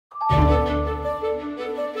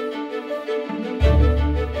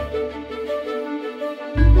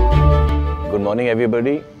Good morning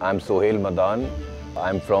everybody, I'm Sohail Madan.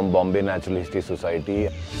 I'm from Bombay Natural History Society.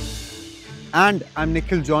 And I'm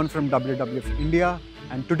Nikhil John from WWF-India.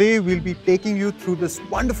 And today we'll be taking you through this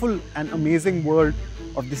wonderful and amazing world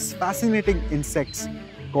of these fascinating insects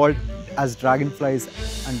called as dragonflies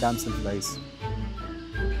and damselflies.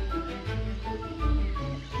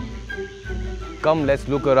 Come, let's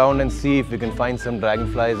look around and see if we can find some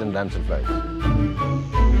dragonflies and damselflies.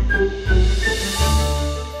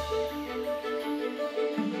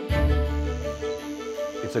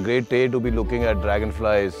 It's a great day to be looking at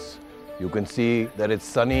dragonflies. You can see that it's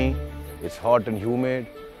sunny, it's hot and humid,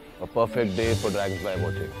 a perfect day for dragonfly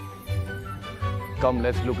watching. Come,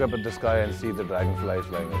 let's look up at the sky and see the dragonflies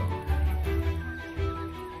flying around.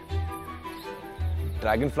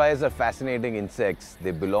 Dragonflies are fascinating insects.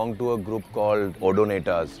 They belong to a group called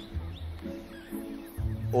Odonatas.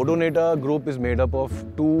 Odonata group is made up of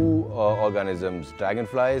two organisms,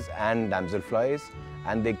 dragonflies and damselflies,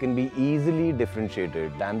 and they can be easily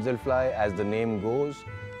differentiated. Damselfly, as the name goes,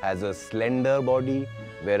 has a slender body,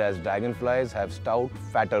 whereas dragonflies have stout,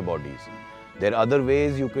 fatter bodies. There are other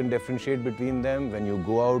ways you can differentiate between them. When you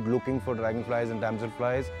go out looking for dragonflies and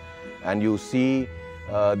damselflies and you see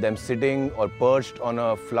them sitting or perched on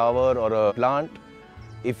a flower or a plant,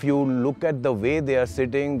 if you look at the way they are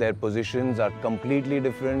sitting, their positions are completely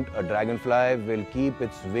different. A dragonfly will keep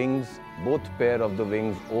its wings, both pair of the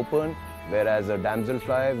wings, open, whereas a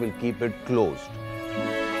damselfly will keep it closed.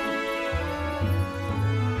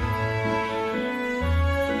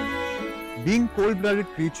 Being cold-blooded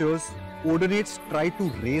creatures, odonates try to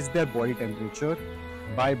raise their body temperature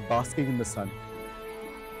by basking in the sun.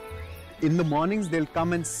 In the mornings, they'll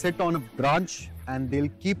come and sit on a branch and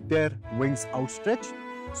they'll keep their wings outstretched.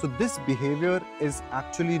 So this behavior is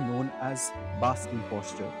actually known as basking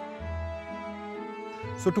posture.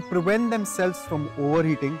 So to prevent themselves from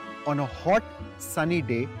overheating on a hot, sunny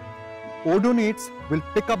day, odonates will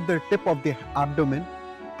pick up the tip of the abdomen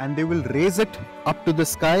and they will raise it up to the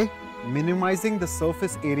sky, minimizing the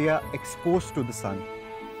surface area exposed to the sun.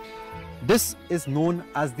 This is known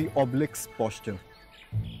as the oblique posture.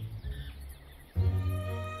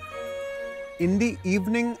 In the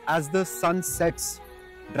evening, as the sun sets,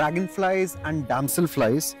 dragonflies and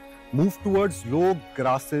damselflies move towards low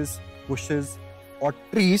grasses, bushes or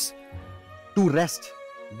trees to rest.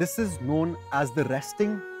 This is known as the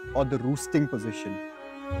resting or the roosting position.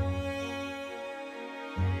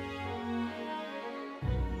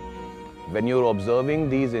 When you're observing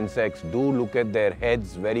these insects, do look at their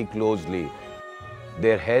heads very closely.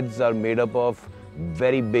 Their heads are made up of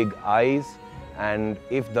very big eyes, and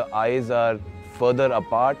if the eyes are further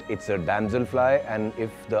apart, it's a damselfly, and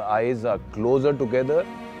if the eyes are closer together,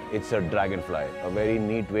 it's a dragonfly. A very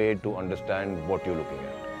neat way to understand what you're looking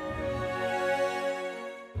at.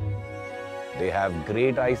 They have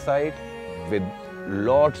great eyesight with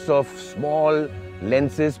lots of small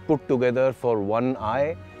lenses put together for one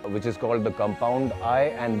eye, which is called the compound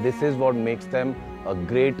eye, and this is what makes them a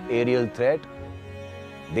great aerial threat.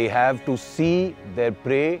 They have to see their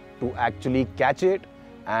prey to actually catch it,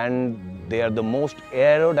 and they are the most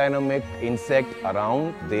aerodynamic insect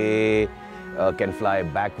around. They can fly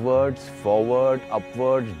backwards, forward,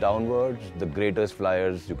 upwards, downwards, the greatest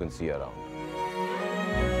flyers you can see around.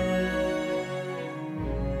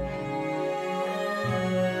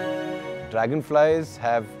 Dragonflies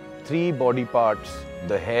have three body parts: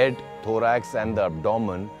 the head, thorax and the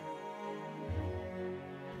abdomen.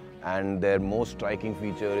 And their most striking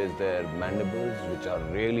feature is their mandibles, which are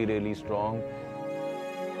really strong.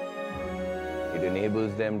 It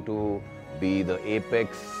enables them to be the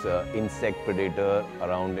apex insect predator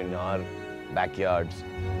around in our backyards.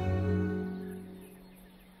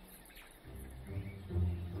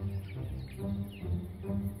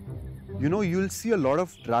 You know, you'll see a lot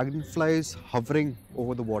of dragonflies hovering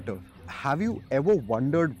over the water. Have you ever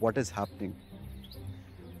wondered what is happening?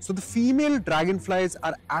 So the female dragonflies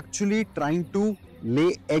are actually trying to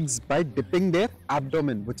lay eggs by dipping their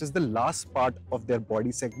abdomen, which is the last part of their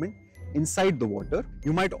body segment, inside the water.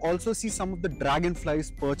 You might also see some of the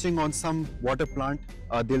dragonflies perching on some water plant.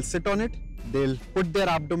 They'll sit on it, they'll put their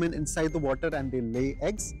abdomen inside the water and they'll lay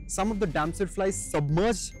eggs. Some of the damselflies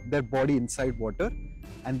submerge their body inside water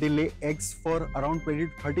and they lay eggs for around 20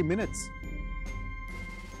 to 30 minutes.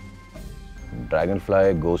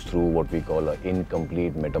 Dragonfly goes through what we call an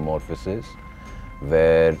incomplete metamorphosis,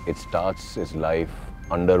 where it starts its life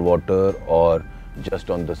underwater or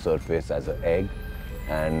just on the surface as an egg,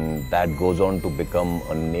 and that goes on to become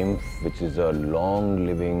a nymph, which is a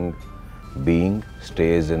long-living being,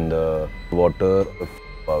 stays in the water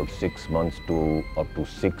about 6 months to up to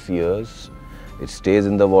 6 years. It stays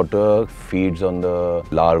in the water, feeds on the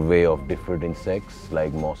larvae of different insects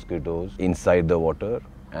like mosquitoes inside the water.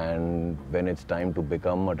 And when it's time to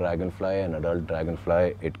become a dragonfly, an adult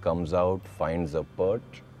dragonfly, it comes out, finds a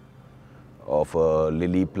perch of a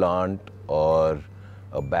lily plant or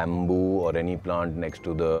a bamboo or any plant next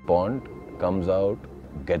to the pond, comes out,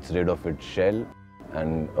 gets rid of its shell,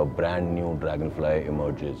 and a brand new dragonfly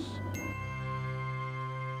emerges.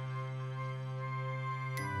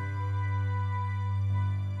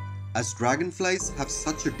 As dragonflies have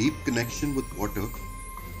such a deep connection with water,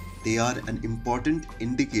 they are an important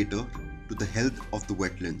indicator to the health of the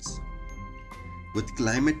wetlands. With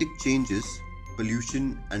climatic changes,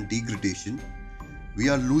 pollution and degradation, we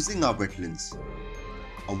are losing our wetlands.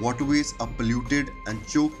 Our waterways are polluted and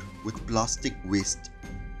choked with plastic waste.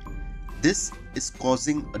 This is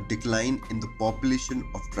causing a decline in the population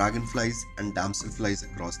of dragonflies and damselflies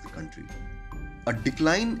across the country. A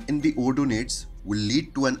decline in the odonates will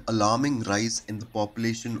lead to an alarming rise in the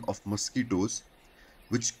population of mosquitoes,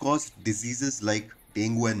 which cause diseases like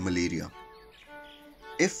dengue and malaria.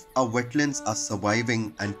 If our wetlands are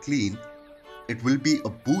surviving and clean, it will be a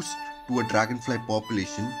boost to a dragonfly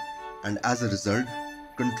population and as a result,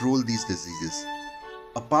 control these diseases.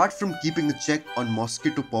 Apart from keeping a check on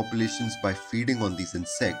mosquito populations by feeding on these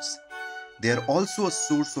insects, they are also a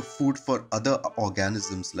source of food for other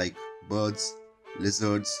organisms like birds,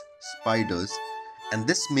 lizards, spiders, and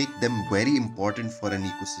this makes them very important for an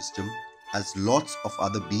ecosystem as lots of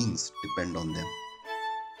other beings depend on them.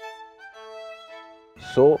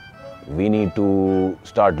 So we need to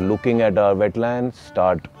start looking at our wetlands,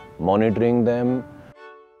 start monitoring them,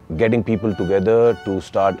 getting people together to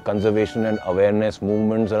start conservation and awareness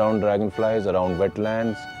movements around dragonflies, around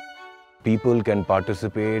wetlands. People can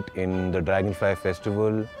participate in the Dragonfly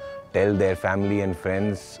Festival, tell their family and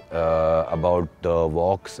friends about the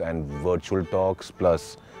walks and virtual talks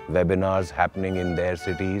plus webinars happening in their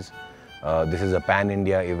cities. This is a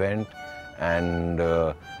pan-India event,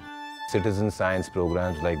 and citizen science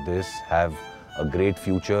programs like this have a great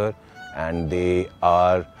future, and they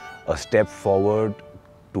are a step forward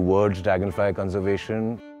towards dragonfly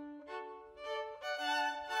conservation.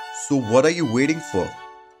 So what are you waiting for?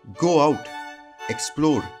 Go out,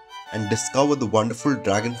 explore, and discover the wonderful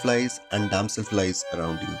dragonflies and damselflies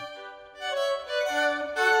around you.